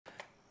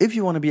If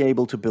you want to be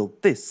able to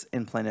build this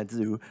in Planet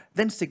Zoo,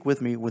 then stick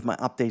with me with my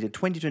updated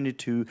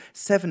 2022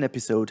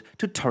 7-episode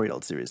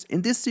tutorial series.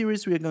 In this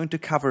series, we are going to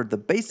cover the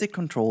basic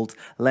controls,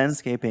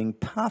 landscaping,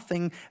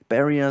 pathing,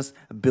 barriers,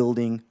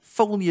 building,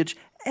 foliage,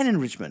 and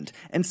enrichment.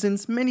 And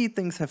since many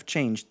things have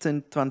changed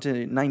since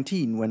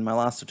 2019, when my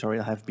last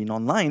tutorial have been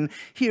online,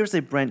 here's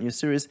a brand new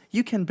series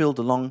you can build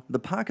along. The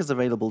park is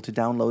available to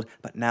download,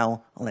 but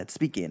now let's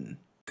begin.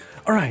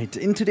 Alright,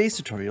 in today's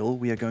tutorial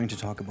we are going to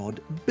talk about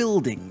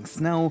buildings.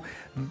 Now,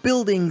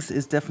 buildings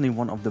is definitely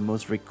one of the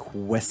most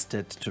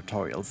requested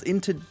tutorials. In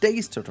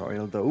today's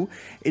tutorial though,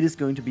 it is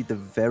going to be the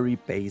very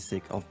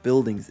basic of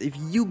buildings. If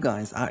you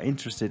guys are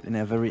interested in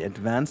a very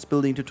advanced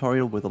building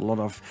tutorial with a lot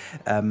of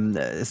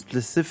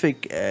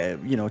specific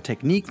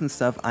techniques and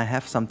stuff, I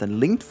have something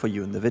linked for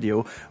you in the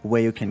video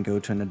where you can go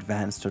to an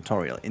advanced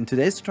tutorial. In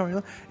today's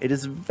tutorial, it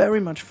is very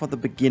much for the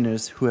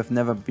beginners who have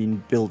never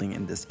been building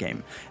in this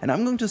game. And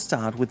I'm going to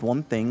start with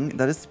one thing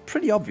that is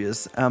pretty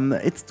obvious.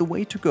 It's the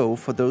way to go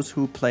for those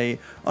who play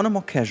on a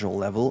more casual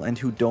level and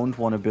who don't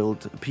want to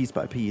build piece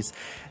by piece.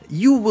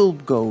 You will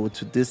go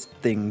to this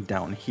thing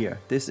down here.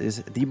 This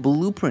is the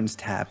Blueprints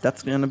tab.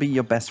 That's going to be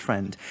your best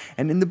friend.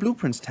 And in the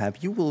Blueprints tab,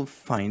 you will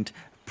find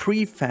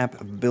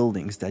prefab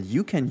buildings that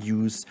you can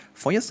use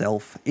for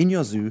yourself in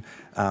your zoo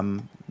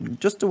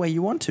just the way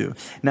you want to.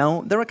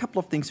 Now, there are a couple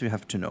of things you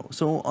have to know.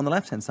 So on the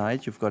left hand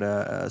side, you've got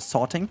a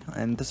sorting,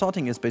 and the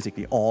sorting is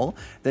basically all.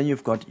 Then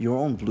you've got your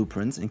own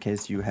blueprints in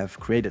case you have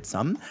created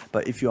some,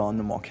 but if you're on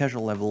the more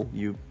casual level,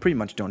 you pretty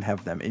much don't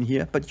have them in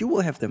here, but you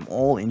will have them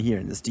all in here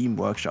in the Steam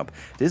Workshop.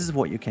 This is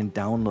what you can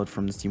download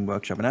from the Steam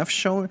Workshop, and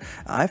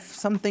I have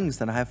some things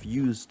that I have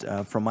used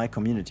from my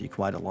community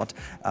quite a lot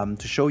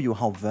to show you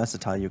how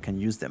versatile you can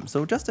use them.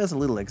 So just as a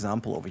little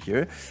example over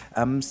here,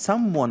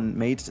 someone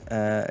made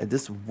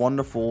this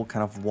wonderful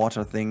kind of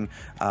water thing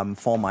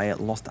for my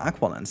Lost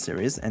Aqualand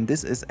series, and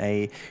this is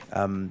a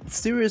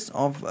series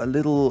of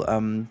little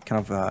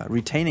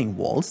retaining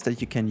walls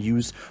that you can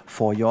use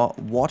for your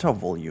water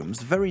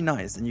volumes. Very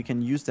nice, and you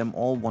can use them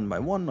all one by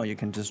one, or you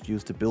can just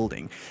use the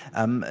building.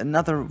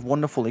 Another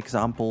wonderful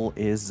example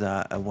is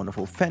a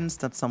wonderful fence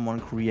that someone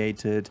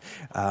created,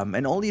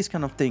 and all these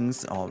kind of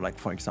things, or like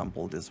for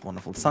example this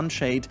wonderful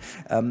sunshade.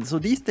 So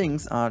these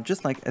things are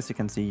just like, as you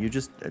can see, you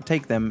just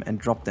take them and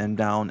drop them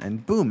down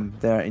and boom,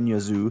 they're in your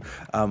zoo,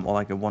 or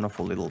like a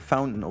wonderful little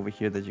fountain over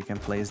here that you can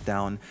place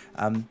down.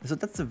 So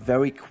that's a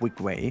very quick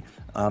way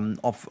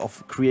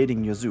of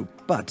creating your zoo.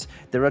 But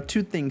there are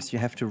two things you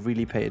have to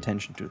really pay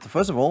attention to. So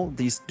first of all,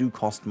 these do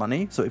cost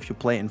money. So if you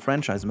play in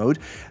franchise mode,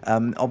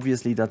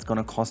 obviously that's going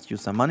to cost you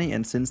some money.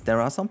 And since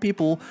there are some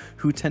people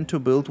who tend to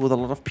build with a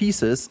lot of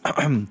pieces,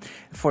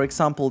 for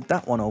example,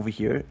 that one over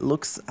here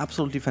looks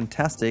absolutely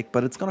fantastic,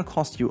 but it's going to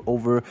cost you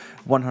over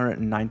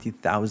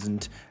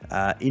 190,000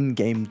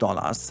 in-game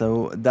dollars.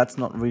 So that's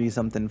not really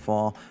something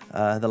for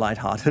the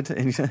lighthearted.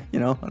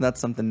 That's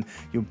something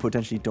you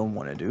potentially don't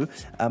want to do.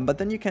 But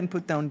then you can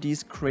put down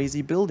these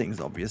crazy buildings,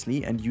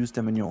 obviously, and use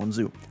them in your own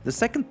zoo. The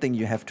second thing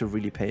you have to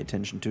really pay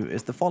attention to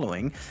is the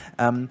following.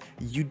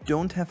 You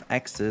don't have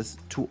access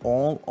to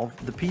all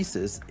of the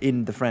pieces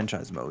in the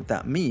franchise mode.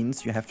 That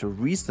means you have to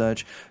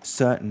research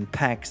certain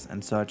packs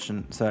and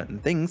certain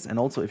things, and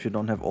also if you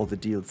don't have all the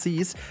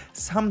DLCs,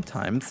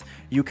 sometimes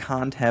you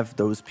can't have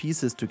those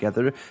pieces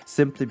together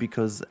simply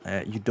because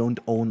you don't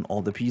own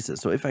all the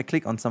pieces. So if I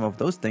click on some of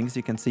those things,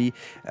 you can see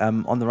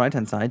on the right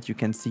hand side, you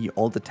can see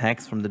all the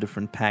tags from the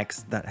different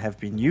packs that have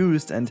been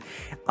used, and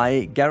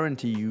I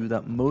guarantee you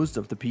that most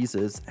of the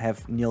pieces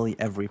have nearly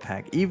every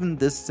pack. Even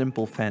this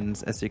simple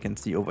fence, as you can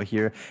see over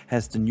here,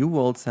 has the New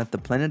World set, the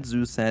Planet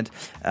Zoo set,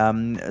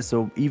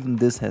 so even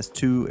this has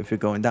two. If you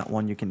go in that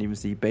one, you can even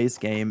see base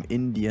game,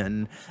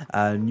 Indian,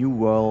 New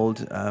World.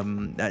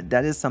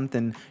 That is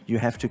something you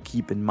have to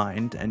keep in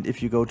mind. And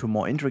if you go to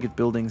more intricate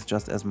buildings,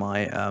 just as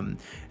my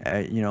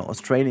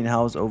Australian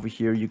house over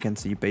here, you can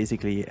see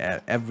basically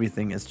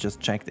everything is just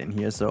checked in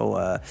here.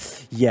 So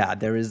yeah,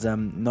 there is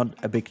not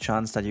a big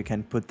chance that you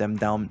can put them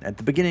down at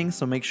the beginning.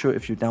 So make sure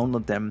if you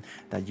download them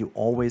that you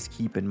always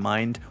keep in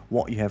mind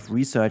what you have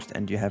researched,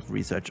 and you have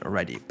researched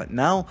already. But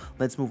now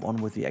let's move on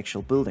with the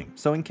actual building.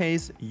 So in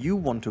case you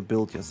want to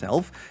build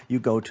yourself, you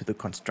go to the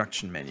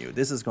construction menu.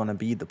 This is going to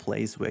be the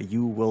place where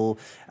you will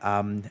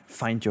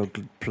find your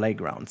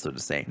playground, so to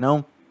say.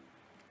 Now,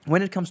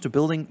 when it comes to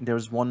building,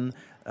 there's one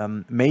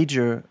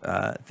major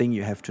thing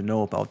you have to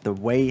know about the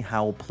way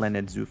how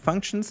Planet Zoo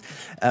functions.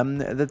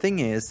 The thing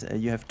is,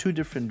 you have two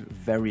different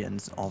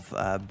variants of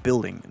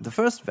building. The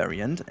first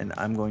variant, and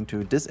I'm going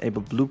to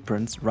disable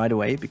blueprints right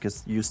away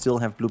because you still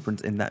have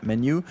blueprints in that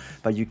menu,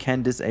 but you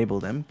can disable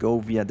them. Go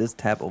via this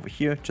tab over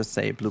here, just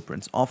say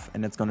blueprints off,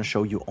 and it's going to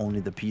show you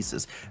only the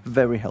pieces.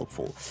 Very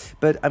helpful.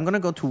 But I'm going to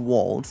go to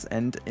walls,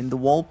 and in the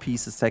wall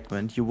pieces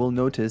segment, you will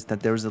notice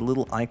that there is a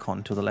little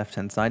icon to the left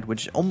hand side,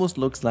 which almost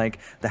looks like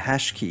the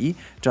hash key,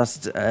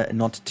 just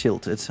not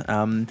tilted.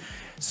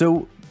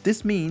 So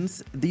This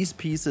means these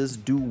pieces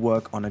do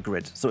work on a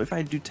grid. So if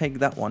I do take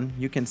that one,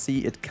 you can see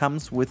it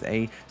comes with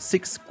a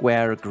 6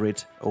 square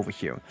grid over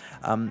here.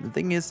 The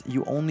thing is,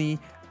 you only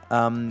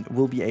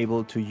will be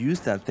able to use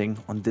that thing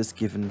on this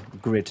given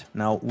grid.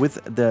 Now with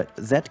the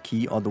Z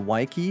key or the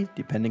Y key,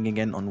 depending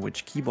again on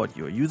which keyboard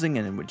you're using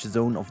and in which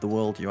zone of the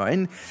world you are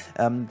in,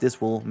 this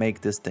will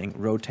make this thing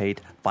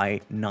rotate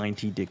by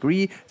 90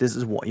 degrees. This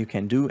is what you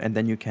can do, and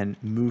then you can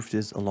move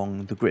this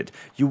along the grid.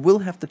 You will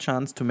have the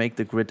chance to make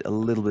the grid a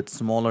little bit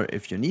smaller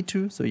if you need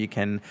to, so you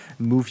can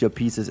move your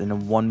pieces in a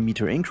 1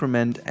 meter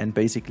increment and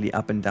basically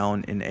up and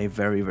down in a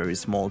very, very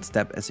small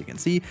step, as you can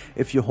see.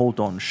 If you hold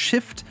on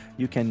Shift,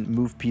 you can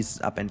move pieces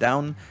up and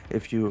down.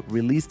 If you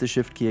release the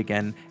Shift key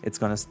again, it's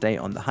going to stay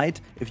on the height.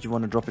 If you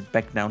want to drop it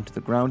back down to the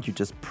ground, you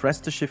just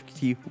press the Shift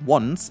key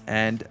once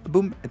and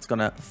boom, it's going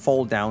to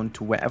fall down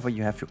to wherever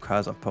you have your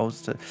cursor put.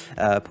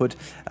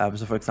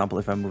 So for example,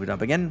 if I move it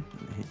up again,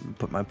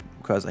 put my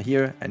cursor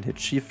here and hit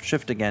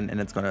Shift again, and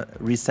it's going to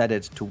reset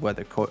it to where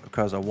the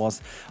cursor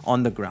was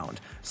on the ground.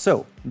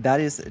 So that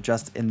is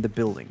just in the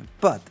building,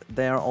 but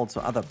there are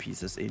also other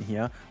pieces in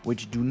here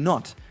which do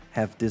not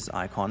have this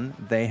icon.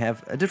 They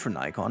have a different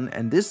icon,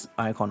 and this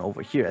icon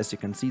over here, as you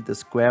can see, the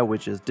square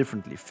which is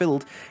differently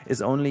filled, is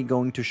only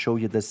going to show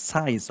you the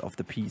size of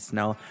the piece.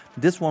 Now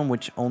this one,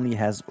 which only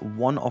has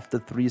one of the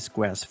 3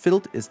 squares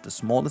filled, is the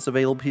smallest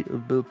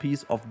available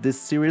piece of this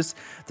series.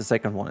 The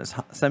second one is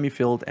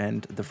semi-filled,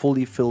 and the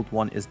fully filled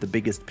one is the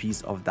biggest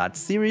piece of that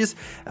series.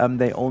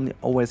 They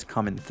always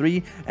come in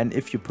 3, and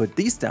if you put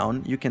these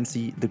down, you can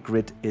see the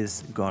grid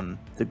is gone.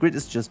 The grid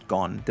is just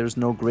gone. There's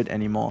no grid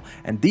anymore,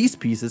 and these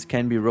pieces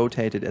can be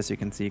rotated, as you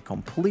can see,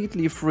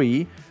 completely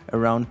free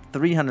around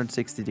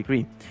 360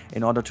 degrees.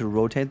 In order to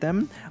rotate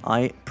them,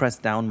 I press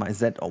down my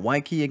Z or Y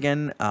key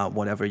again,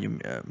 whatever you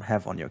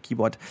have on your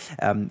keyboard.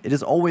 It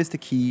is always the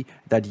key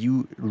that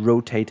you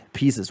rotate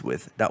pieces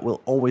with. That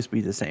will always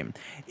be the same.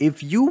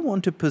 If you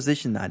want to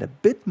position that a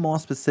bit more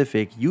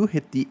specific, you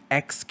hit the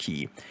X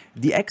key.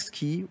 The X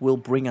key will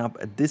bring up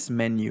this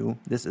menu.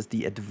 This is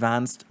the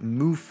advanced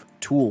move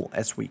tool,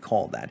 as we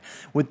call that.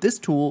 With this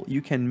tool,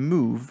 you can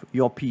move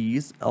your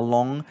piece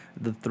along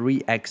the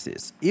 3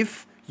 axes.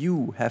 If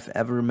you have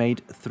ever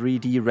made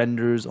 3D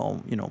renders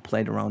or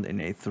played around in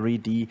a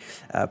 3D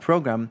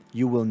program,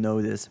 you will know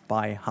this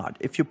by heart.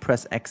 If you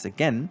press X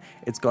again,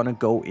 it's gonna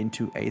go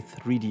into a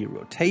 3D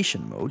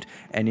rotation mode,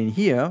 and in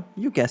here,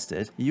 you guessed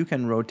it, you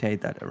can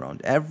rotate that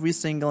around every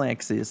single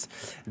axis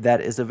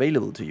that is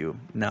available to you.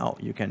 Now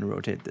you can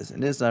rotate this in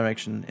this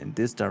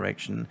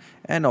direction,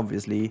 and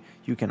obviously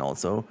you can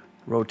also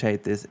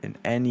rotate this in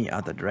any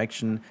other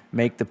direction,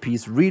 make the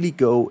piece really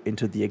go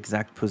into the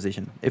exact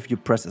position. If you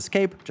press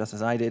escape, just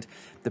as I did,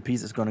 the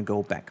piece is going to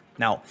go back.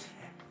 Now,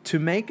 to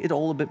make it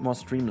all a bit more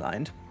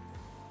streamlined,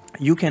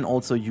 you can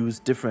also use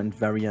different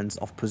variants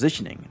of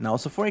positioning. Now,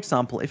 so for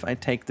example, if I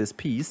take this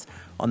piece,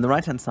 on the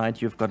right hand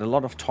side, you've got a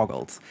lot of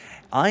toggles.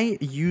 I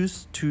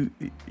used to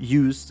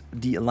use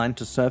the Align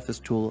to Surface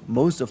tool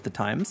most of the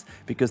times,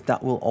 because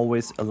that will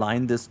always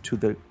align this to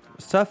the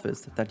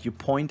surface that you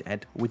point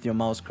at with your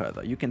mouse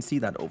cursor. You can see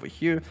that over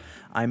here.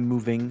 I'm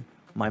moving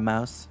my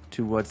mouse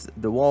towards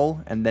the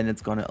wall, and then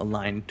it's going to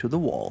align to the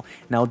wall.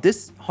 Now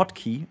this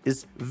hotkey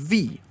is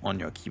V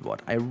on your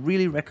keyboard. I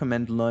really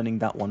recommend learning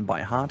that one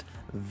by heart.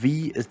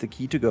 V is the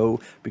key to go,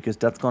 because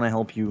that's going to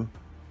help you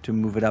to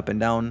move it up and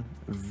down.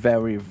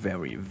 Very,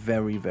 very,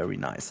 very, very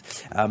nice.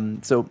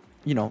 So,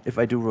 if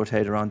I do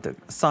rotate around the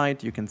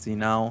side, you can see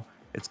now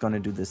it's going to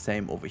do the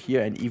same over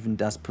here, and even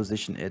does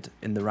position it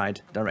in the right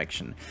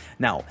direction.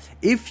 Now,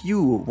 if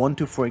you want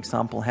to, for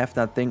example, have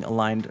that thing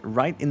aligned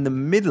right in the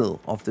middle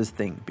of this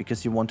thing,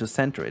 because you want to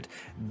center it,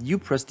 you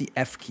press the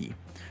F key.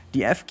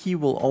 The F key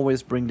will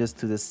always bring this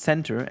to the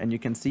center, and you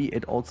can see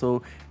it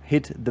also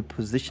hit the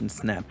position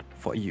snap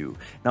for you.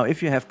 Now,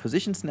 if you have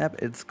position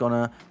snap, it's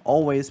gonna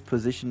always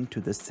position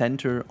to the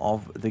center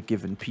of the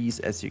given piece,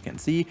 as you can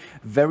see.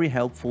 Very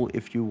helpful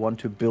if you want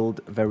to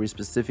build very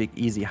specific,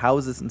 easy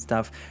houses and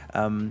stuff,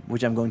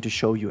 which I'm going to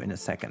show you in a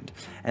second.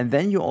 And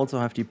then you also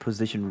have the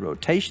position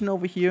rotation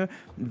over here.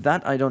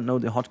 That I don't know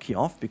the hotkey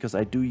of, because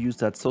I do use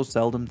that so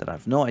seldom that I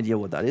have no idea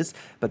what that is.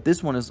 But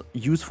this one is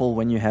useful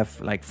when you have,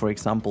 like, for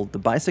example, the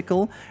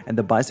bicycle, and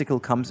the bicycle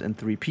comes in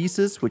 3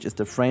 pieces, which is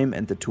the frame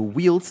and the 2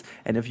 wheels.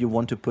 And if you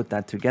want to put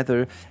that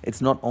together,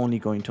 it's not only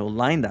going to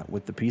align that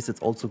with the piece,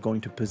 it's also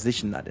going to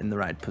position that in the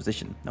right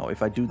position. Now,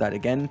 if I do that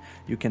again,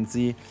 you can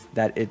see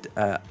that it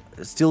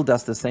still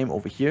does the same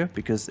over here,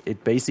 because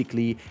it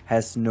basically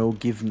has no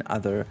given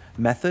other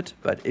method.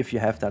 But if you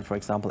have that, for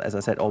example, as I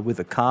said, or with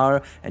a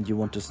car, and you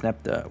want to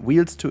snap the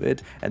wheels to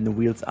it, and the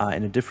wheels are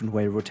in a different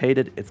way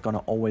rotated, it's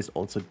gonna always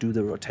also do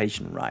the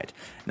rotation right.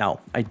 Now,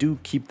 I do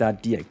keep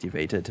that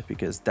deactivated,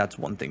 because that's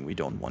one thing we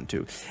don't want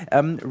to.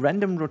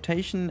 Random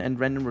rotation and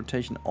random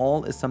rotation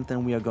all is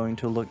something we are going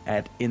to look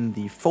at in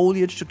the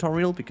foliage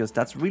tutorial, because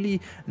that's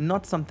really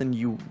not something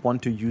you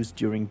want to use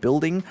during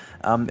building.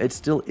 It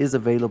still is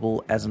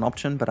available as an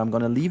option, but I'm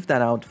going to leave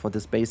that out for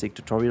this basic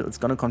tutorial. It's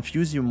going to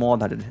confuse you more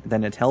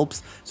than it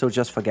helps, so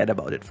just forget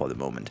about it for the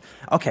moment.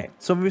 Okay,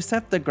 so we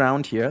set the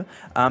ground here,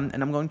 and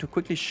I'm going to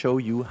quickly show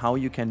you how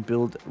you can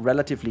build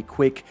relatively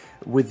quick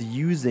with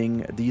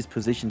using these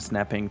position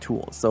snapping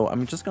tools. So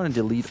I'm just going to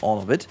delete all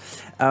of it.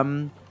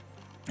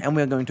 and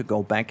we're going to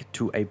go back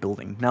to a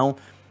building. Now,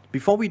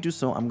 before we do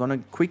so, I'm going to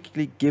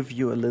quickly give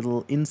you a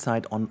little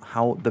insight on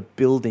how the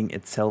building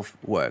itself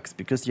works,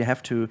 because you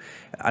have to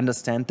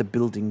understand the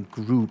building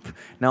group.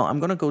 Now, I'm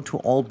going to go to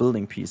all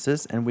building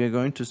pieces, and we're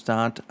going to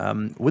start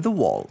with a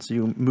wall. So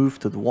you move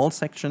to the wall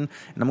section,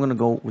 and I'm going to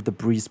go with the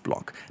breeze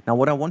block. Now,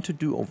 what I want to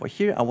do over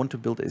here, I want to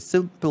build a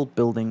simple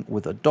building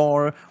with a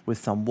door, with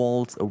some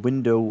walls, a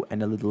window,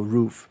 and a little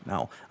roof.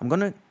 Now, I'm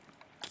going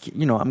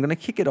to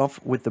kick it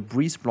off with the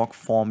breeze block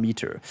 4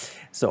 meter.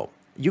 So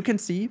you can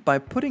see by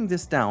putting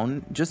this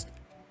down, just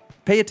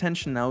pay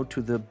attention now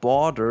to the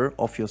border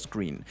of your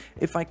screen.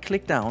 If I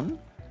click down,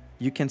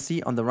 you can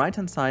see on the right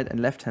hand side and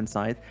left hand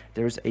side,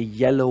 there's a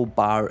yellow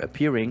bar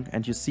appearing,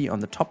 and you see on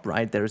the top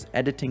right, there's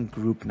editing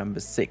group number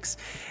 6.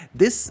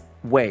 This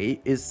way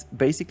is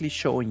basically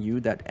showing you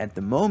that at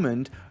the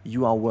moment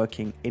you are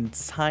working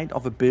inside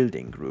of a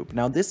building group.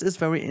 Now this is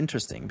very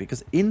interesting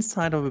because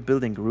inside of a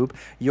building group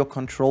your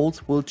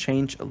controls will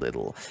change a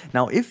little.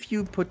 Now if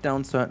you put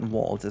down certain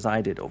walls, as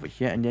I did over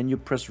here, and then you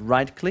press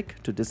right click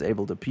to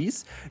disable the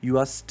piece, you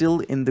are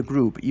still in the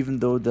group even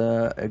though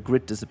the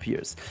grid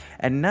disappears.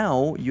 And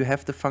now you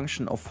have the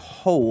function of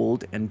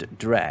hold and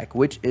drag,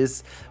 which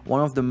is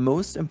one of the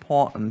most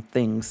important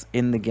things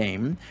in the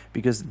game,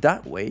 because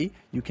that way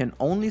you can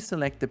only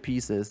select the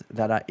pieces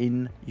that are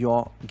in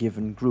your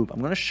given group.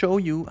 I'm going to show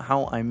you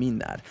how I mean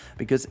that,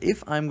 because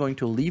if I'm going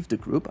to leave the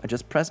group, I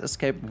just press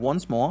escape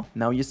once more.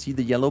 Now you see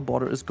the yellow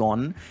border is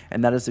gone,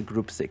 and that is a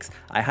group 6.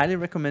 I highly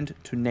recommend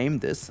to name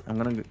this.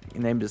 I'm going to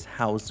name this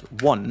house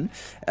 1.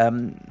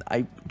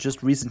 I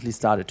just recently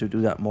started to do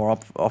that more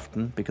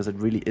often because it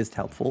really is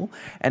helpful.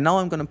 And now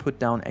I'm going to put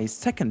down a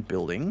second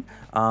building.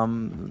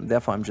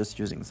 Therefore, I'm just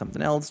using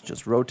something else,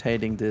 just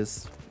rotating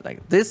this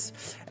like this,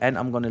 and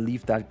I'm going to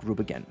leave that group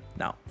again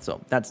now.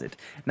 So that's it.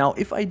 Now,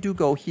 if I do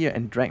go here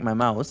and drag my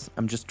mouse,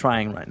 I'm just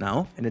trying right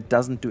now, and it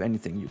doesn't do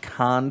anything. You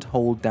can't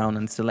hold down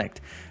and select.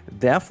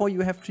 Therefore,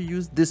 you have to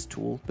use this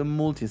tool, the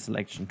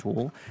multi-selection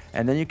tool,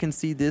 and then you can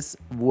see this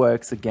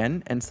works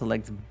again and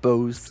selects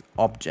both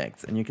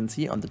objects. And you can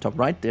see on the top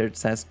right there, it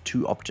says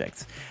 2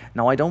 objects.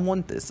 Now, I don't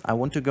want this. I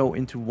want to go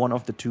into one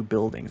of the 2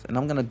 buildings, and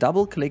I'm going to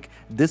double click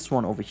this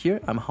one over here.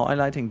 I'm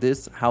highlighting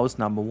this house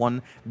number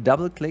 1,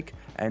 double click,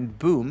 and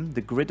boom,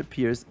 the grid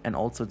appears and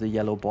also the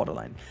yellow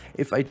borderline.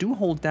 If I do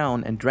hold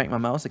down and drag my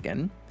mouse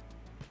again,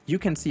 you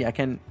can see I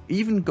can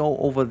even go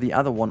over the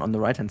other one on the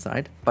right hand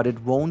side, but it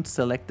won't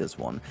select this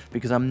one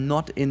because I'm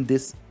not in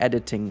this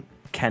editing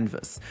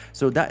canvas.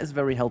 So that is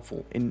very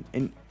helpful.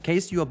 In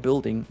case you are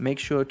building, make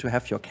sure to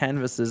have your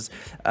canvases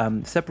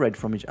separate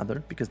from each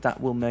other, because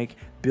that will make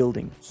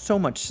building so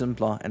much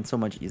simpler and so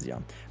much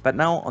easier. But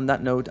now on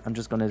that note, I'm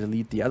just going to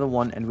delete the other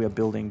one, and we are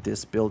building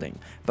this building.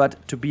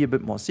 But to be a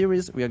bit more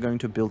serious, we are going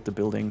to build the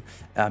building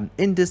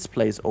in this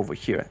place over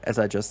here. As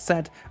I just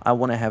said, I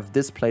want to have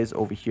this place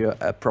over here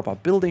a proper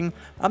building.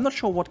 I'm not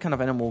sure what kind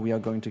of animal we are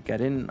going to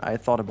get in. I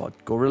thought about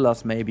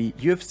gorillas maybe.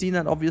 You have seen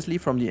that obviously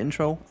from the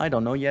intro. I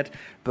don't know yet,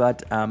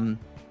 but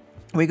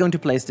we're going to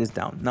place this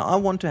down. Now I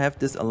want to have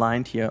this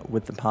aligned here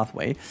with the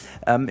pathway.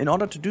 In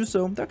order to do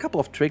so, there are a couple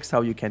of tricks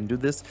how you can do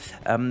this.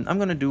 I'm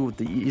going to do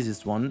the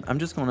easiest one. I'm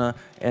just going to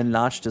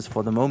enlarge this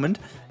for the moment.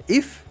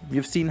 If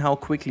you've seen how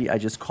quickly I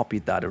just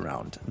copied that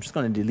around, I'm just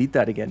going to delete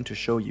that again to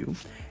show you.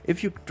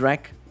 If you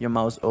drag your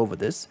mouse over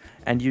this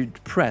and you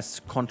press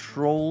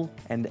Ctrl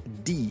and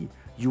D,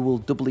 you will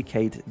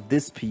duplicate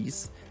this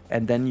piece,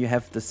 and then you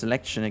have the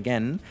selection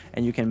again,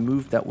 and you can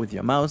move that with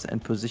your mouse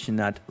and position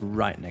that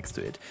right next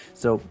to it.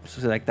 So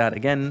select that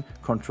again,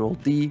 Control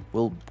D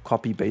will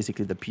copy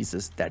basically the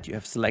pieces that you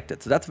have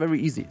selected. So that's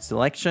very easy.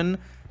 Selection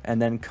and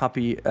then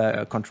copy,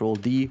 Control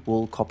D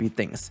will copy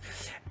things.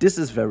 This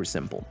is very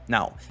simple.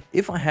 Now,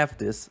 if I have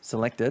this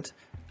selected,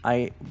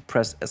 I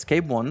press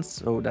escape once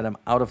so that I'm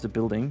out of the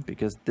building,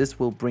 because this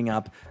will bring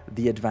up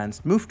the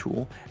advanced move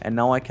tool, and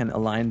now I can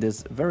align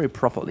this very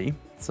properly.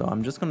 So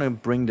I'm just going to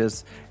bring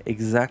this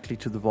exactly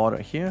to the border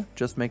here,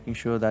 just making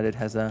sure that it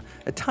has a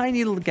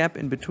tiny little gap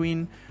in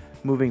between,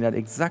 moving that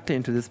exactly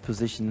into this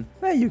position.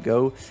 There you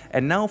go.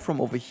 And now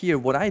from over here,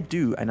 what I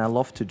do, and I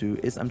love to do,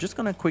 is I'm just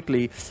going to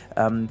quickly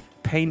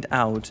paint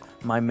out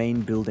my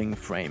main building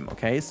frame.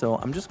 Okay, so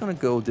I'm just going to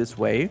go this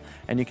way,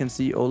 and you can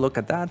see, oh, look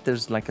at that,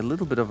 there's like a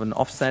little bit of an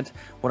offset.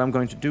 What I'm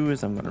going to do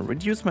is I'm going to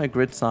reduce my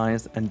grid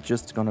size and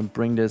just going to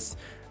bring this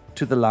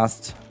to the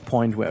last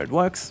point where it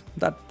works.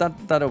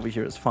 That over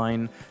here is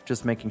fine,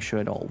 just making sure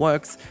it all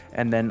works.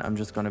 And then I'm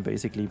just going to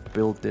basically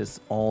build this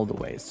all the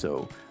way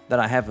so that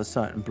I have a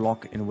certain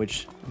block in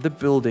which the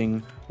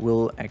building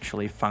will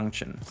actually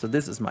function. So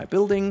this is my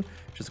building,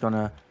 just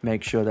gonna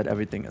make sure that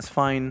everything is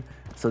fine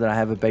so that I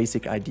have a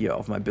basic idea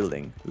of my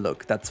building.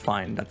 Look, that's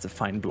fine, that's a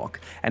fine block.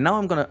 And now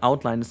I'm gonna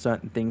outline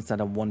certain things that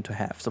I want to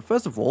have. So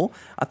first of all,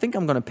 I think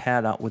I'm gonna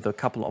pair that with a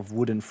couple of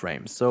wooden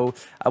frames. So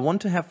I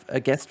want to have a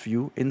guest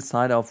view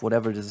inside of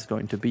whatever this is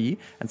going to be.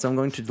 And so I'm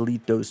going to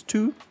delete those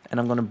 2, and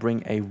I'm gonna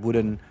bring a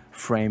wooden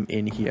frame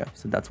in here.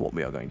 So that's what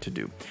we are going to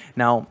do.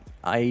 Now,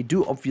 I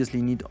do obviously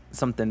need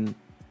something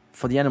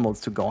for the animals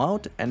to go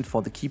out and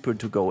for the keeper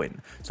to go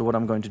in. So what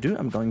I'm going to do,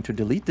 I'm going to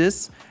delete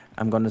this.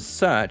 I'm going to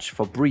search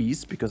for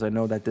breeze because I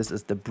know that this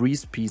is the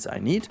breeze piece I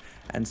need.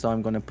 And so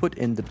I'm going to put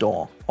in the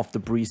door of the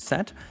breeze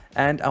set.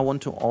 And I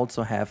want to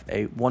also have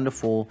a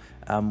wonderful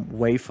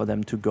way for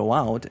them to go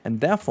out.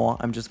 And therefore,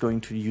 I'm just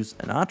going to use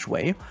an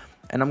archway.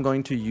 And I'm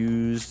going to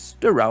use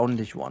the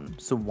roundish one.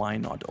 So why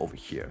not over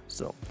here?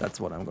 So that's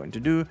what I'm going to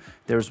do.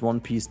 There's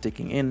one piece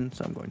sticking in,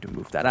 so I'm going to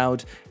move that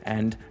out.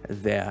 And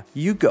there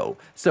you go.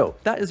 So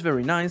that is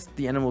very nice.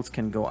 The animals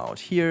can go out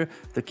here.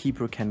 The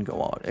keeper can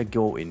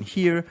go in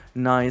here.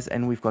 Nice.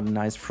 And we've got a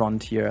nice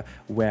front here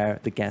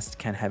where the guest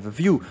can have a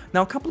view.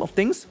 Now, a couple of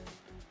things.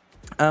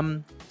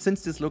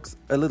 Since this looks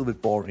a little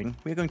bit boring,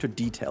 we're going to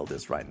detail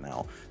this right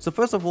now. So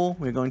first of all,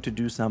 we're going to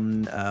do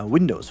some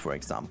windows, for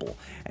example.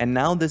 And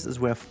now this is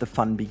where the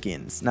fun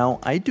begins. Now,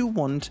 I do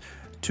want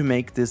to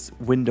make this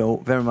window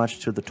very much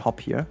to the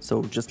top here.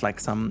 So just like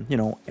some, you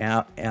know,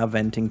 air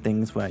venting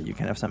things where you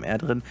can have some air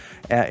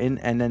in.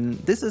 And then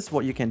this is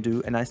what you can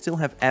do. And I still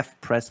have F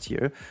pressed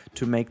here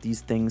to make these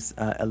things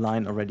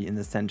align already in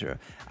the center.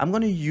 I'm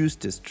going to use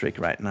this trick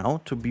right now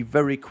to be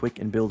very quick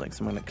in building.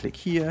 So I'm going to click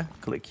here,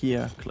 click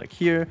here, click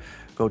here.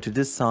 Go to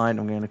this side,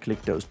 I'm going to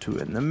click those two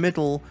in the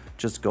middle,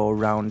 just go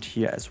around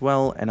here as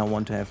well, and I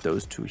want to have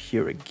those two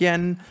here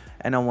again,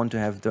 and I want to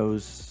have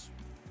those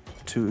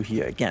two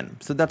here again.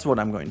 So that's what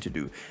I'm going to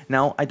do.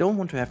 Now, I don't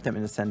want to have them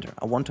in the center,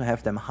 I want to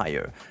have them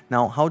higher.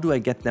 Now, how do I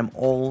get them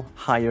all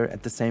higher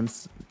at the same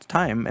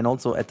time and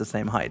also at the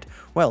same height?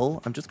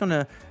 Well, I'm just going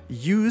to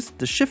use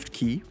the shift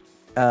key,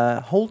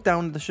 hold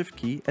down the shift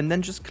key, and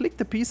then just click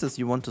the pieces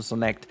you want to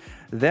select.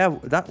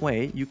 That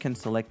way you can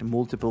select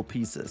multiple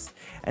pieces.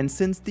 And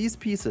since these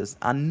pieces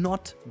are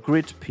not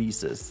grid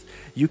pieces,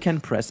 you can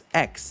press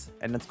X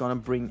and it's going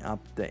to bring up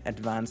the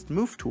advanced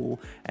move tool.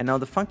 And now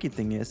the funky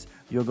thing is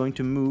you're going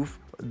to move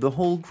the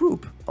whole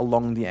group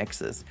along the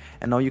axis.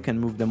 And now you can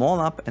move them all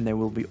up and they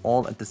will be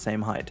all at the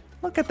same height.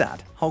 Look at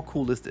that. How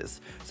cool is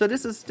this? So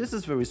this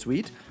is very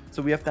sweet.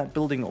 So we have that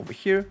building over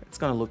here. It's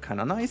going to look kind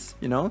of nice,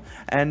 you know.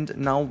 And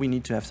now we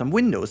need to have some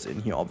windows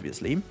in here,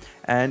 obviously.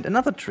 And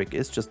another trick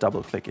is just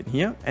double click in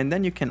here. And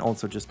then you can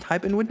also just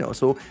type in window.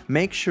 So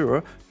make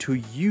sure to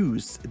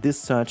use this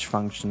search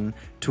function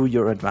to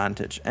your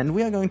advantage. And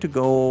we are going to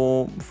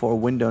go for a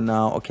window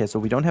now. Okay, so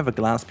we don't have a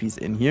glass piece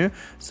in here.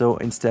 So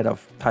instead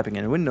of typing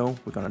in a window,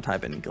 we're going to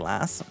type in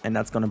glass. And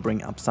that's going to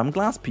bring up some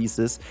glass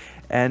pieces.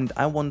 And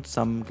I want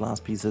some glass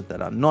pieces that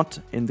are not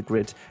in the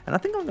grid. And I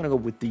think I'm going to go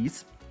with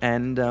these.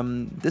 And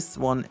this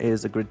one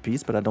is a grid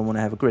piece, but I don't want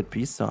to have a grid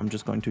piece, so I'm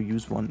just going to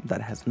use one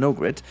that has no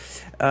grid.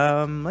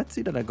 Let's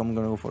see that I'm going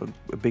to go for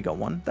a bigger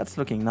one. That's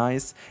looking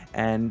nice.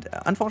 And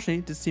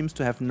unfortunately, this seems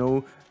to have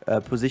no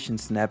position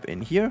snap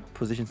in here.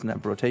 Position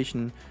snap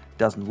rotation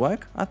doesn't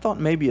work. I thought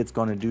maybe it's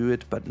going to do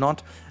it, but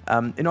not.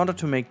 In order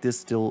to make this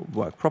still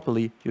work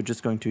properly, you're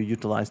just going to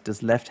utilize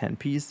this left-hand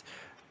piece.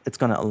 It's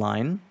going to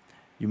align.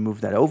 You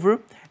move that over,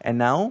 and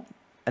now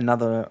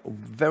another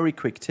very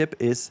quick tip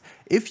is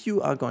if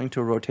you are going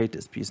to rotate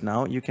this piece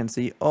now, you can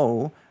see,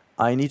 oh,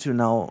 I need to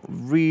now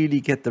really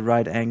get the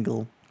right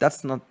angle.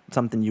 That's not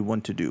something you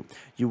want to do.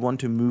 You want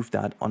to move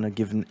that on a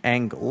given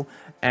angle.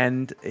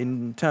 And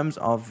in terms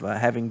of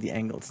having the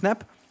angle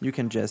snap, you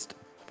can just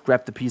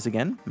grab the piece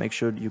again, make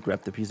sure you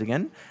grab the piece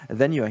again, and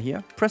then you are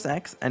here, press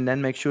X, and then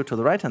make sure to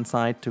the right hand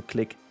side to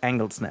click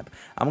angle snap.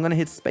 I'm going to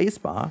hit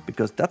spacebar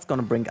because that's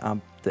going to bring up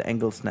the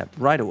angle snap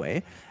right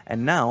away.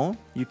 And now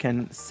you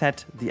can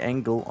set the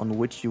angle on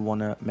which you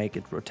want to make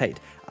it rotate.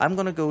 I'm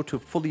going to go to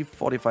fully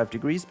 45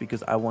 degrees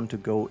because I want to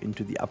go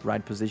into the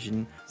upright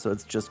position. So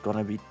it's just going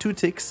to be 2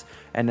 ticks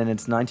and then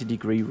it's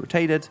 90-degree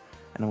rotated.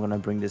 And I'm going to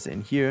bring this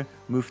in here,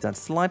 move that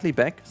slightly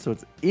back so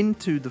it's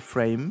into the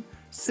frame,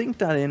 sink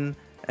that in,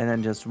 and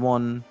then just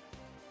 1,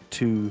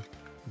 2,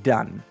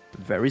 done.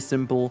 Very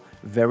simple,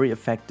 very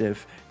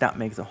effective. That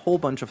makes a whole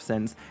bunch of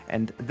sense.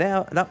 And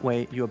that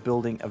way you're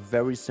building a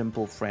very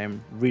simple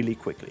frame really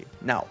quickly.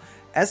 Now,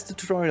 as the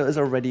tutorial is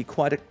already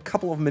quite a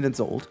couple of minutes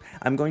old,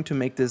 I'm going to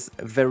make this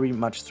very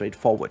much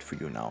straightforward for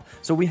you now.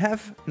 So we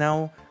have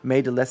now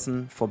made a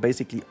lesson for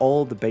basically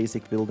all the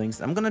basic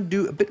buildings. I'm going to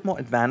do a bit more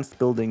advanced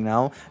building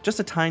now, just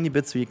a tiny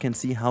bit so you can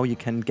see how you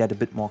can get a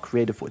bit more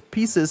creative with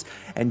pieces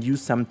and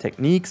use some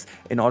techniques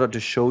in order to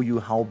show you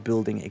how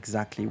building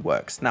exactly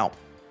works. Now,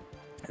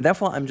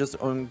 therefore, I'm just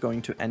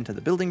going to enter the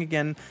building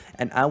again,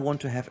 and I want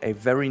to have a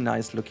very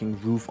nice looking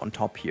roof on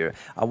top here.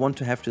 I want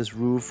to have this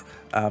roof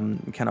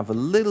kind of a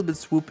little bit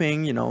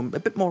swooping, you know, a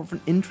bit more of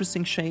an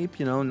interesting shape,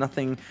 you know,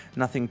 nothing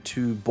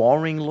too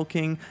boring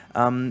looking.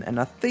 And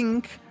I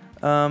think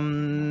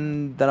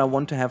that I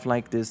want to have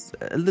like this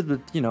a little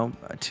bit, you know,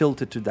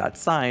 tilted to that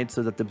side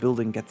so that the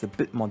building gets a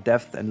bit more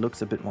depth and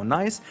looks a bit more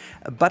nice.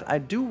 But I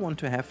do want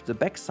to have the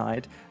back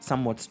side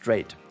somewhat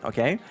straight,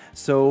 okay?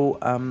 So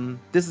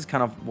this is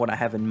kind of what I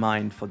have in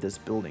mind for this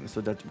building,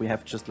 so that we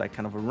have just like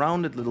kind of a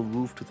rounded little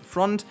roof to the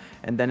front,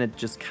 and then it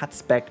just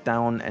cuts back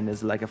down and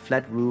is like a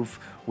flat roof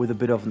with a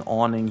bit of an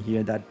awning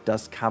here that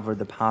does cover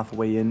the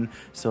pathway in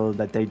so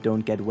that they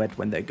don't get wet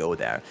when they go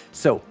there.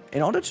 So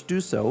in order to do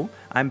so,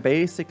 I'm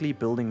basically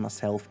building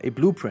myself a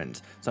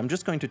blueprint. So I'm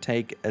just going to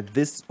take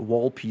this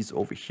wall piece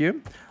over here,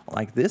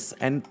 like this.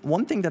 And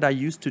one thing that I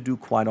used to do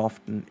quite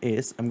often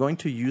is I'm going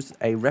to use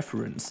a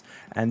reference.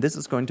 And this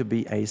is going to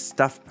be a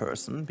stuffed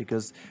person,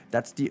 because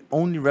that's the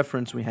only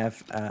reference we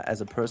have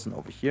as a person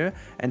over here.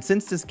 And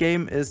since this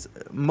game is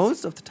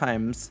most of the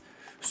times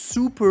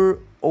super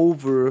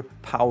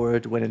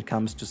overpowered when it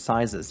comes to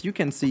sizes, you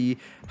can see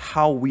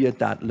how weird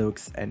that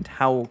looks and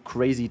how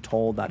crazy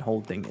tall that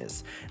whole thing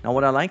is. Now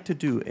what I like to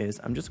do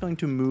is I'm just going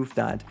to move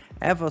that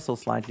ever so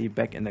slightly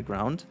back in the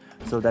ground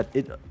so that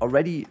it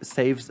already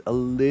saves a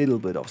little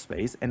bit of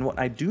space. And what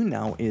I do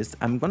now is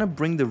I'm gonna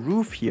bring the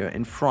roof here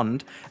in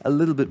front a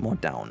little bit more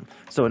down.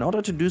 So in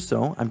order to do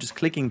so, I'm just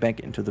clicking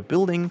back into the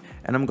building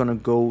and I'm gonna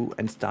go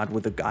and start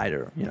with a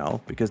guider, you know,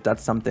 because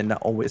that's something that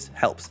always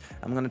helps.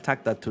 I'm gonna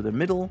tuck that to the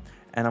middle,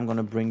 and I'm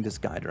gonna bring this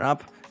guider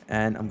up,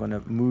 and I'm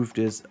gonna move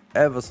this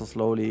ever so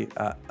slowly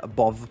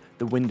above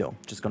the window.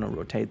 Just gonna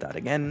rotate that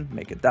again,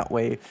 make it that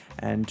way,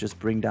 and just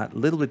bring that a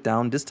little bit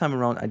down. This time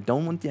around, I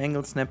don't want the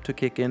angle snap to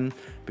kick in,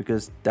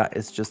 because that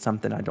is just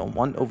something I don't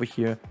want over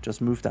here. Just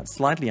move that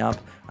slightly up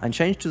and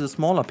change to the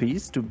smaller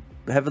piece to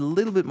have a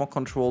little bit more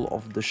control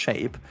of the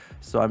shape.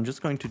 So I'm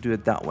just going to do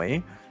it that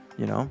way,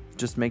 you know,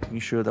 just making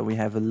sure that we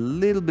have a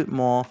little bit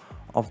more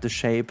of the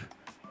shape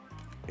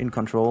in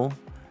control.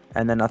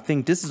 And then I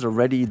think this is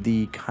already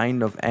the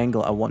kind of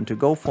angle I want to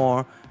go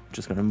for.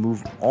 Just gonna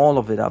move all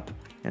of it up,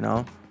 you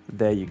know,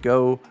 there you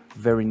go.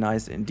 Very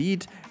nice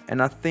indeed.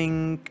 And I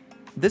think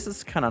this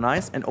is kind of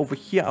nice. And over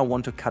here, I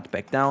want to cut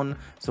back down.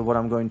 So what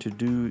I'm going to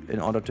do in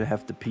order to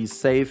have the piece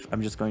safe,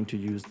 I'm just going to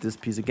use this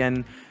piece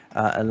again,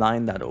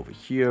 align that over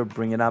here,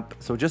 bring it up.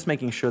 So just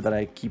making sure that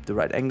I keep the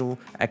right angle,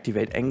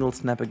 activate angle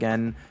snap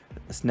again,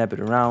 snap it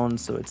around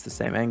so it's the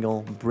same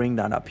angle, bring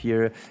that up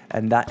here,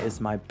 and that is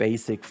my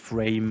basic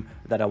frame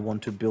that I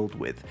want to build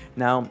with.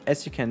 Now,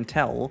 as you can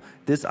tell,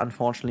 this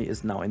unfortunately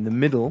is now in the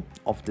middle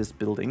of this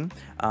building.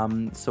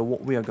 So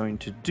what we are going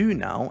to do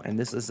now, and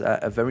this is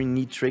a very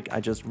neat trick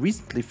I just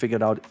recently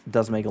figured out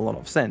does make a lot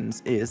of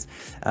sense, is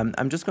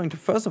I'm just going to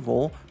first of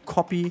all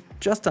copy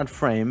just that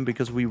frame,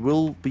 because we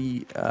will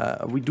be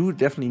we do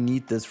definitely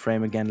need this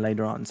frame again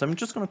later on. So I'm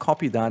just going to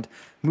copy that,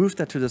 move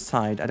that to the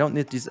side. I don't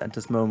need this at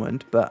this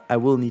moment, but I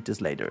will need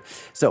this later.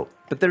 So,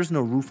 but there's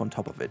no roof on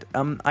top of it.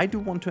 I do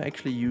want to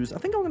actually use, I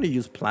think I'm going to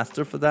use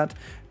plaster for that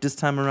this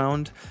time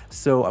around.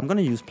 So I'm going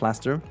to use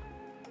plaster.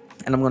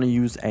 And I'm going to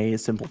use a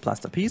simple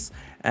plaster piece.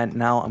 And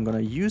now I'm going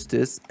to use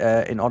this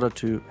in order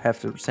to have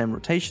the same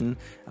rotation.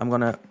 I'm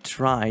going to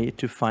try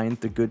to find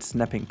the good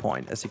snapping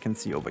point, as you can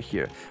see over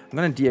here. I'm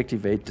going to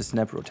deactivate the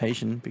snap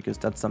rotation, because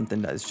that's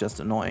something that is just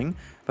annoying.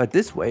 But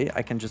this way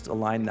I can just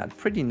align that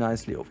pretty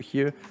nicely over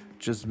here.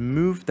 Just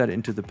move that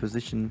into the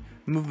position,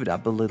 move it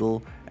up a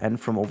little, and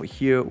from over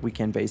here we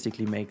can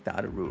basically make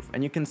that a roof.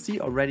 And you can see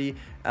already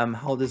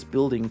how this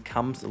building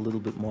comes a little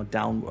bit more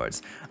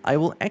downwards. I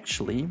will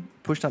actually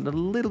push that a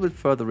little bit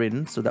further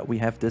in so that we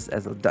have this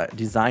as a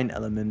design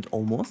element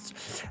almost.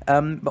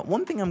 But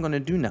one thing I'm going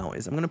to do now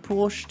is I'm going to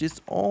push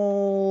this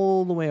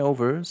all the way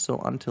over, so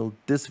until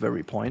this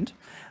very point.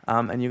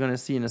 And you're going to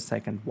see in a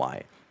second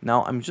why.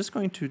 Now I'm just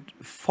going to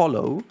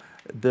follow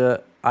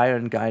the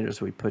iron guiders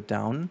we put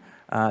down.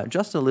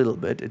 Just a little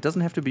bit. It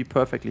doesn't have to be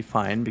perfectly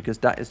fine, because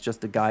that is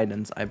just the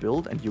guidance I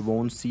build and you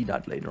won't see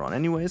that later on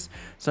anyways.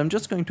 So I'm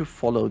just going to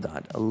follow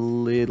that a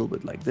little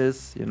bit like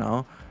this, you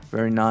know,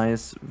 very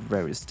nice,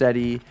 very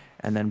steady,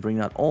 and then bring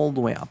that all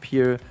the way up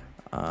here,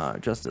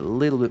 just a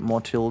little bit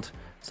more tilt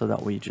so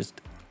that we just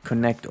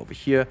connect over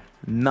here.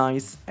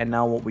 Nice. And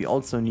now what we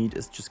also need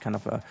is just kind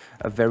of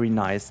a very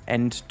nice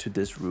end to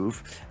this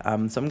roof.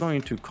 So I'm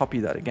going to copy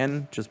that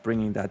again, just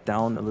bringing that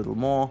down a little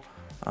more.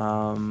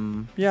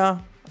 Yeah,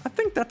 I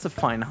think that's a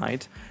fine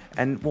height.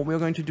 And what we're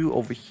going to do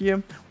over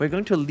here, we're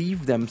going to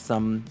leave them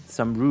some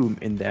room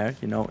in there,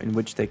 you know, in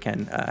which they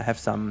can have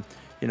some,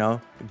 you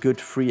know,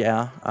 good free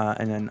air.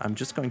 And then I'm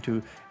just going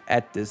to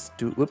add this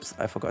to, whoops,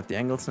 I forgot the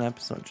angle snap.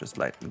 So just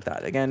like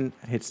that again,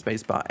 hit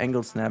spacebar,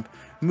 angle snap,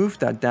 move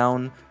that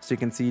down. So you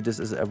can see this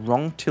is a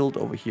wrong tilt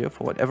over here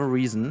for whatever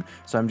reason.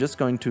 So I'm just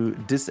going to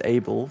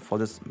disable for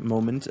this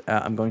moment.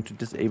 I'm going to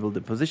disable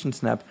the position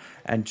snap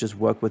and just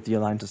work with the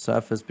align to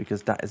surface,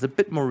 because that is a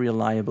bit more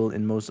reliable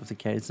in most of the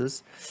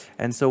cases.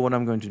 And so what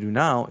I'm going to do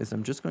now is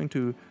I'm just going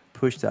to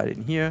push that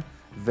in here.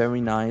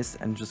 Very nice.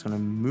 And just going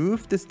to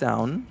move this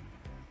down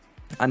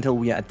until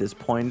we are at this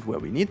point where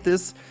we need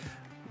this.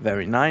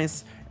 Very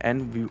nice.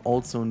 And we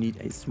also need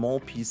a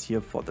small piece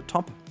here for the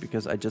top,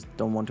 because I just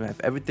don't want to have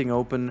everything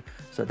open.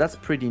 So that's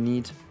pretty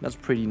neat. That's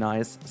pretty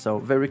nice. So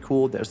very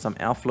cool. There's some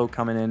airflow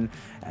coming in.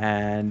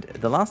 And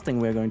the last thing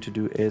we're going to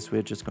do is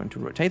we're just going to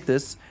rotate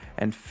this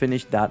and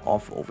finish that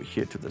off over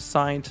here to the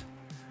side.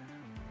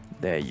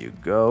 There you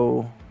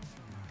go.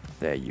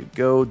 There you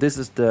go. This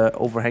is the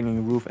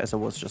overhanging roof as I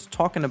was just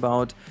talking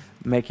about,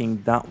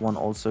 making that one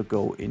also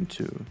go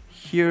into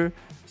here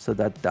so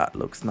that that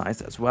looks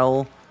nice as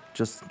well.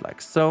 Just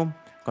like so.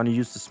 Gonna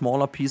use the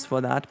smaller piece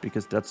for that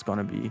because that's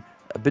gonna be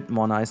a bit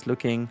more nice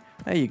looking.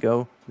 There you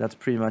go. That's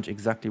pretty much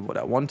exactly what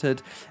I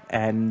wanted.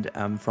 And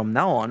from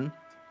now on,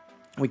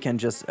 we can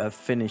just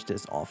finish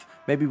this off.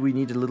 Maybe we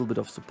need a little bit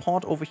of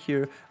support over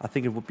here. I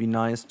think it would be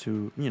nice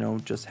to, you know,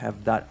 just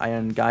have that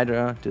iron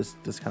guider,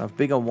 this kind of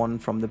bigger one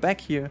from the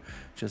back here.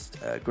 Just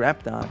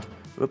grab that.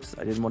 Oops,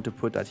 I didn't want to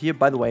put that here.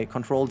 By the way,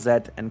 Control Z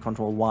and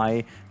Control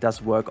Y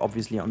does work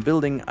obviously on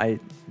building. I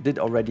did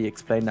already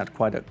explain that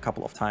quite a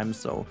couple of times,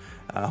 so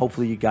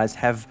hopefully you guys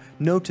have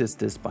noticed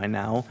this by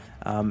now,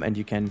 and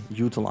you can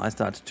utilize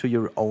that to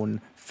your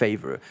own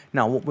favor.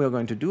 Now, what we're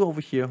going to do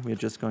over here, we're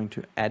just going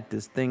to add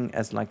this thing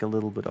as like a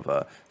little bit of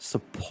a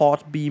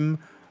support beam.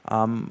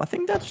 I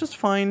think that's just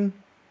fine,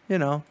 you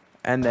know,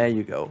 and there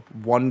you go.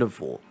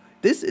 Wonderful.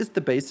 This is the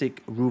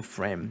basic roof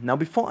frame. Now,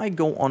 before I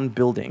go on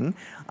building,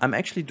 I'm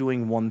actually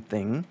doing one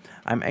thing.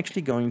 I'm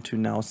actually going to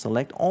now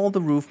select all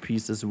the roof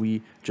pieces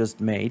we just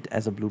made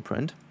as a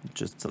blueprint.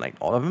 Just select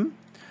all of them.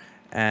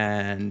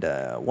 And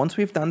once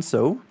we've done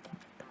so,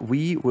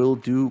 we will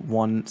do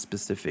one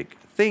specific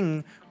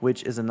thing,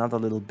 which is another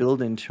little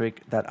build-in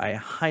trick that I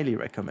highly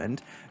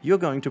recommend. You're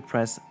going to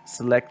press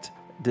select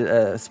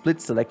the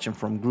split selection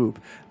from group.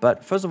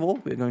 But first of all,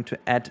 we're going to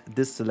add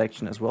this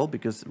selection as well,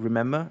 because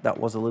remember, that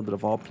was a little bit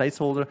of our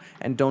placeholder.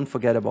 And don't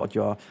forget about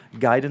your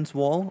guidance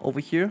wall over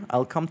here.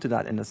 I'll come to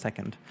that in a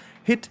second.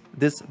 Hit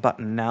this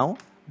button now.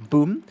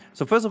 Boom.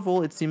 So first of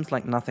all, it seems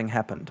like nothing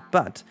happened.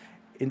 But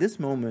in this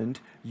moment,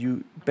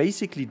 you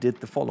basically did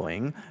the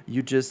following.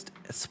 You just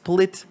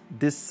split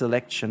this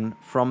selection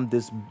from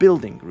this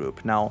building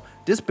group. Now,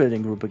 this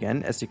building group,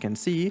 again, as you can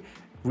see,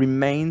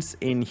 remains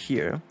in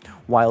here,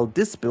 while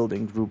this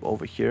building group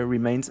over here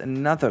remains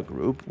another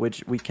group,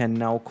 which we can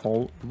now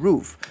call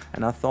roof.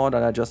 And I thought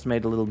that I just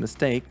made a little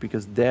mistake,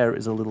 because there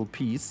is a little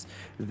piece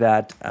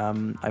that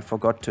I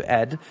forgot to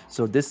add.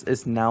 So this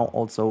is now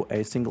also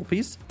a single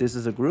piece. This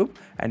is a group,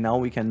 and now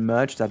we can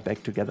merge that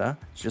back together.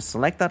 Just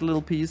select that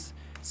little piece,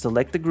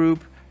 select the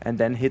group, and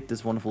then hit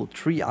this wonderful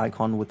tree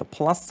icon with a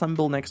plus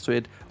symbol next to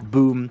it.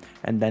 Boom.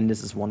 And then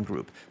this is one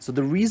group. So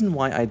the reason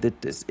why I did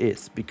this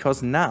is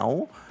because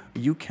now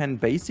you can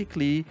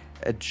basically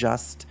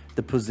adjust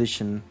the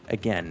position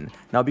again.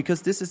 Now,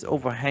 because this is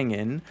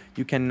overhanging,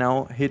 you can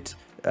now hit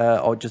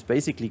or just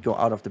basically go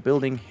out of the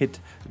building, hit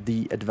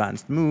the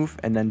advanced move,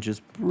 and then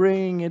just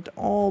bring it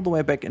all the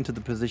way back into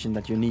the position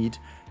that you need.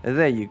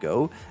 There you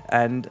go.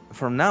 And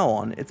from now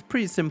on, it's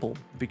pretty simple,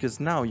 because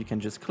now you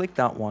can just click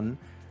that one,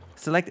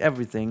 select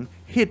everything,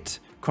 hit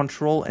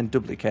Control and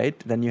duplicate,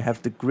 then you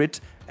have the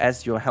grid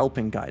as your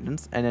helping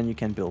guidance, and then you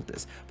can build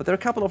this. But there are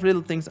a couple of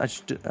little things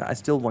I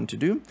still want to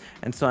do,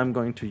 and so I'm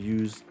going to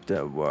use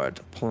the word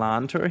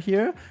planter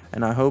here,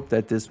 and I hope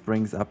that this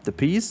brings up the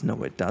piece.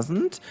 No, it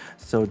doesn't.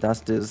 So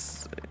does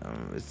this,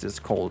 is this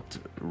called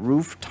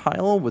roof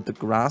tile with the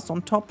grass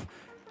on top?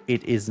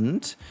 It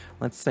isn't.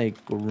 Let's say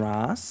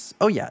grass.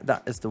 Oh yeah,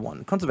 that is the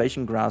one.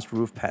 Conservation grass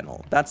roof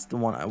panel. That's the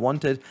one I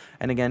wanted.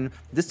 And again,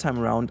 this time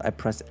around, I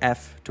press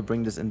F to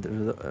bring this into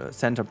the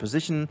center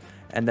position.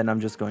 And then I'm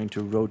just going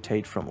to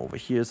rotate from over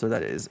here so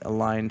that it is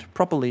aligned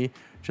properly.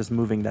 Just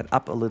moving that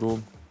up a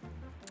little.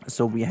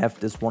 So we have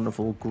this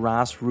wonderful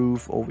grass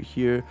roof over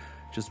here.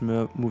 Just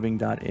moving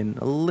that in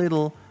a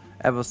little,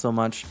 ever so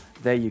much.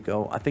 There you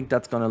go. I think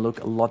that's gonna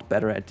look a lot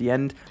better at the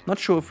end. Not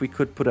sure if we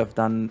could have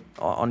done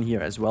on here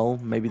as well.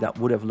 Maybe that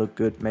would have looked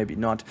good, maybe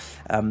not.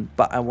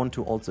 But I want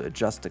to also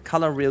adjust the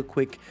color real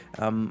quick.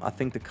 I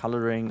think the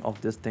coloring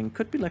of this thing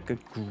could be like a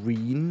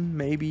green,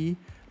 maybe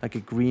like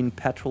a green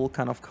petrol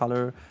kind of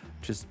color.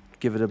 Just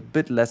give it a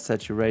bit less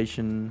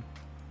saturation.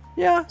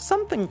 Yeah,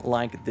 something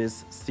like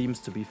this seems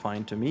to be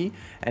fine to me.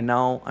 And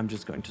now I'm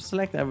just going to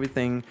select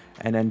everything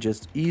and then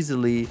just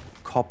easily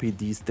copy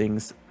these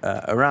things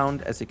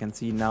around. As you can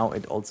see, now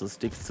it also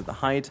sticks to the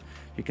height.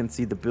 You can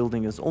see the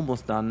building is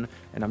almost done,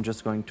 and I'm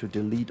just going to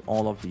delete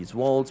all of these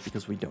walls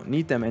because we don't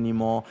need them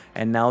anymore.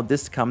 And now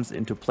this comes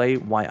into play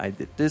why I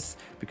did this,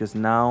 because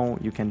now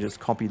you can just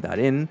copy that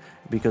in,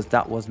 because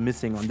that was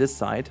missing on this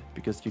side,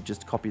 because you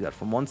just copy that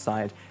from one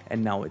side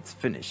and now it's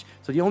finished.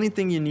 So the only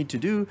thing you need to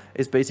do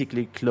is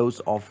basically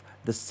close off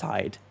the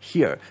side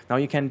here. Now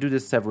you can do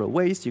this several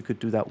ways. You could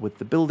do that with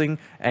the building,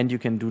 and you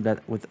can do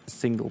that with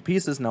single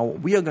pieces. Now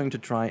what we are going to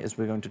try is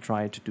we're going to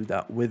try to do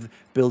that with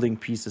building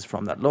pieces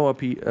from that lower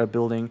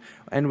building,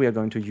 and we are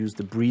going to use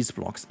the breeze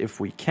blocks if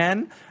we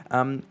can.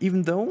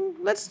 Even though,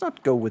 let's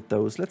not go with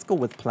those. Let's go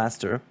with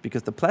plaster,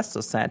 because the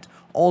plaster set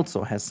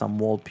also has some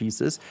wall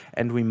pieces,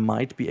 and we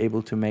might be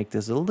able to make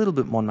this a little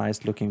bit more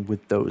nice looking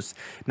with those.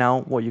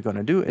 Now what you're going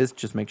to do is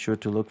just make sure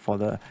to look for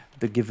the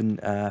given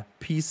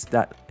piece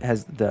that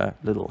has the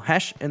little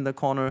hash in the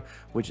corner,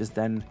 which is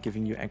then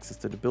giving you access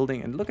to the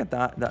building. And look at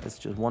that, that is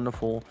just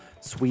wonderful,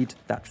 sweet,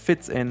 that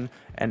fits in.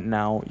 And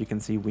now you can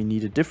see we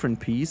need a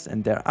different piece,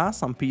 and there are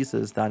some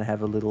pieces that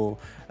have a little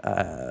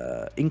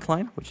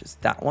incline, which is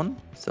that one.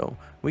 So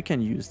we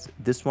can use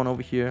this one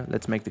over here.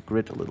 Let's make the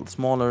grid a little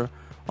smaller.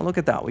 Oh, look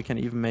at that, we can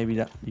even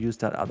maybe use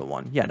that other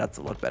one. Yeah, that's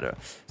a lot better.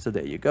 So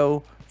there you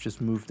go,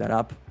 just move that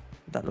up.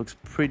 That looks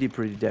pretty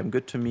damn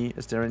good to me.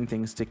 Is there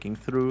anything sticking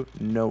through?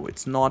 No,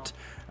 it's not.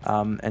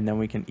 And then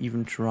we can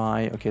even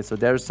try, okay, so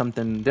there's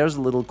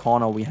a little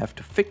corner we have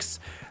to fix,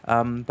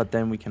 but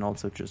then we can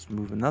also just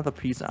move another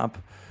piece up.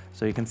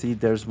 So you can see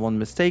there's one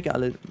mistake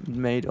I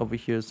made over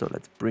here. So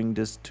let's bring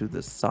this to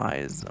the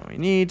size that we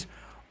need.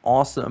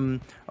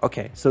 Awesome.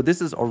 Okay, so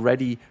this is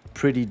already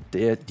pretty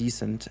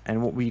decent,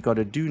 and what we got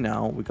to do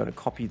now, we got to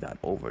copy that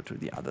over to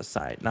the other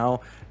side.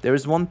 Now there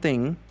is one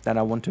thing that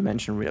I want to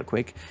mention real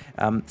quick.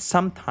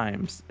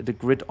 Sometimes the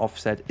grid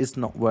offset is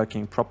not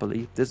working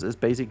properly. This is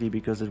basically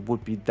because it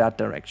would be that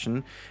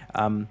direction,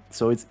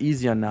 so it's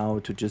easier now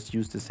to just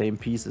use the same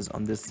pieces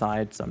on this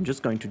side. So I'm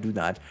just going to do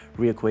that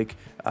real quick.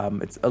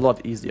 It's a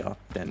lot easier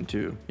than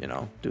to, you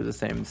know, do the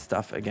same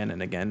stuff again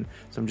and again.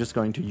 So I'm just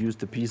going to use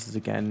the pieces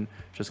again,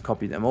 just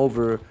copy them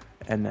over,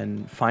 and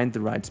then find the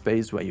right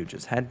space where you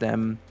just had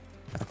them.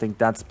 I think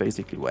that's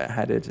basically where I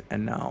had it,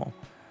 and now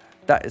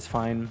that is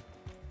fine.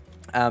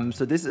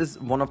 So this is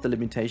one of the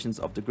limitations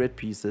of the grid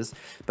pieces,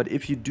 but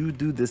if you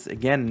do this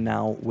again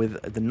now with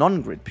the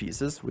non-grid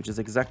pieces, which is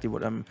exactly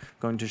what I'm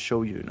going to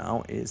show you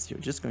now, is you're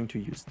just going to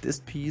use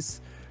this piece,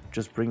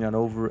 just bring that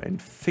over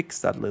and fix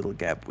that little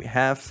gap we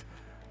have.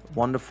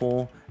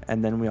 Wonderful.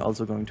 And then we're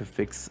also going to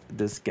fix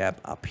this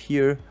gap up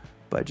here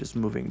by just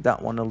moving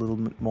that one a little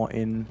bit more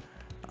in.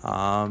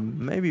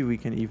 Maybe we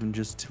can even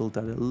just tilt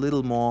that a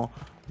little more.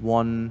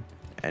 1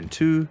 and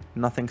 2,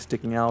 nothing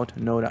sticking out.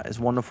 No, that is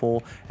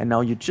wonderful. And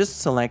now you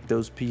just select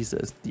those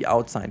pieces, the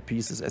outside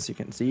pieces, as you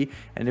can see.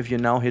 And if you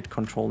now hit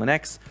Control and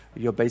X,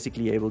 you're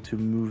basically able to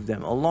move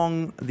them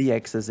along the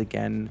axis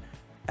again.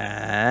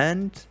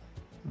 And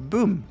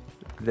boom,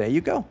 there you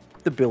go.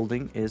 The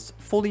building is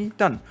fully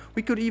done.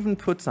 We could even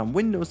put some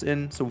windows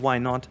in, so why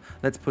not?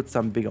 Let's put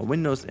some bigger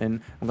windows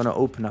in. I'm gonna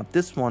open up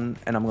this one,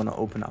 and I'm gonna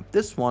open up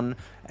this one,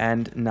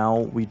 and now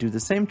we do the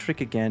same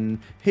trick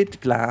again.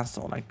 Hit glass,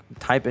 or like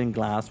type in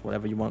glass,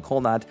 whatever you want to call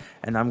that,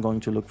 and I'm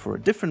going to look for a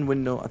different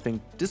window. I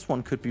think this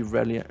one could be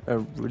really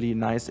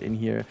nice in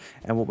here.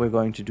 And what we're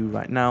going to do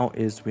right now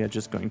is we are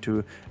just going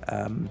to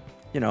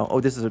you know, oh,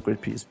 this is a grid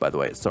piece, by the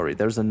way. Sorry,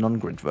 there's a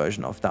non-grid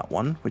version of that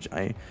one, which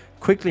I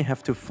quickly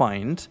have to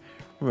find.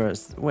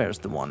 Where's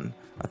the one?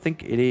 I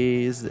think it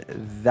is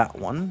that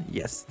one.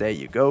 Yes, there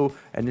you go.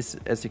 And this,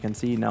 as you can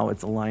see, now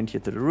it's aligned here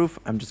to the roof.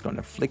 I'm just going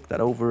to flick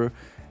that over,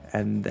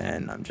 and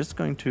then I'm just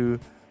going to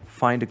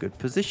find a good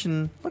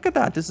position. Look at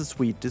that. This is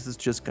sweet. This is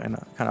just kind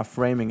of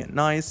framing it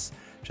nice.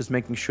 Just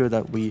making sure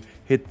that we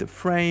hit the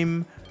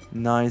frame.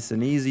 Nice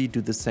and easy.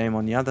 Do the same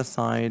on the other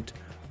side.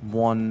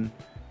 1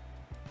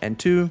 and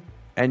 2.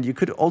 And you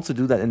could also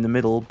do that in the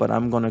middle, but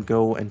I'm going to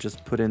go and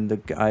just put in the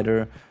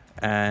guider.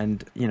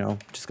 And, you know,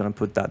 just gonna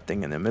put that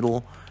thing in the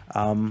middle,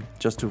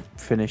 just to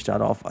finish that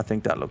off. I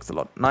think that looks a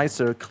lot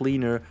nicer,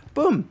 cleaner.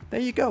 Boom,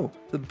 there you go.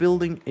 The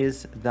building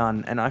is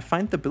done, and I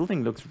find the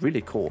building looks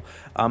really cool.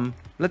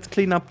 Let's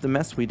clean up the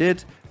mess we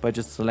did by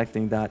just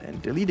selecting that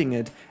and deleting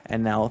it.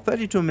 And now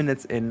 32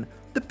 minutes in,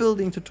 the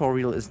building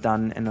tutorial is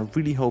done, and I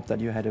really hope that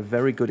you had a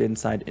very good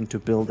insight into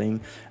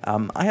building.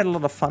 I had a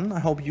lot of fun. I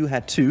hope you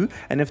had too.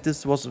 And if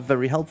this was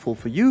very helpful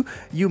for you,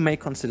 you may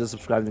consider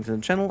subscribing to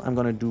the channel. I'm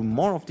going to do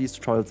more of these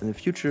tutorials in the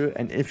future.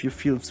 And if you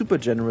feel super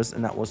generous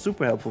and that was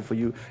super helpful for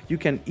you, you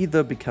can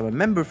either become a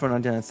member for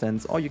 99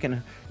 cents, or you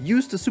can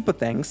use the super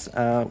thanks,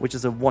 which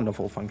is a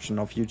wonderful function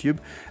of YouTube.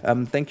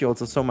 Thank you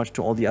also so much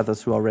to all the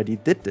others who already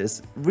did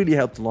this. Really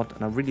helped a lot,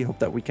 and I really hope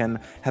that we can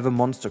have a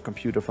monster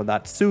computer for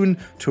that soon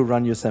to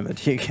run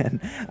Yosemite again.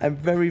 I'm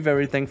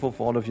very thankful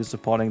for all of you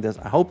supporting this.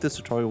 I hope this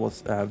tutorial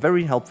was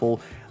very helpful.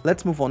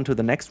 Let's move on to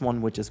the next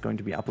one, which is going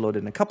to be uploaded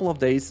in a couple of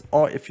days,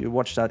 or if you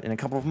watch that in a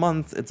couple of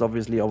months, it's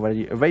obviously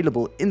already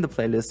available in the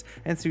playlist,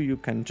 and so you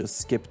can just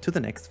skip to the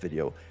next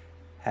video.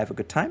 Have a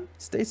good time,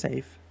 stay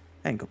safe,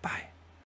 and goodbye.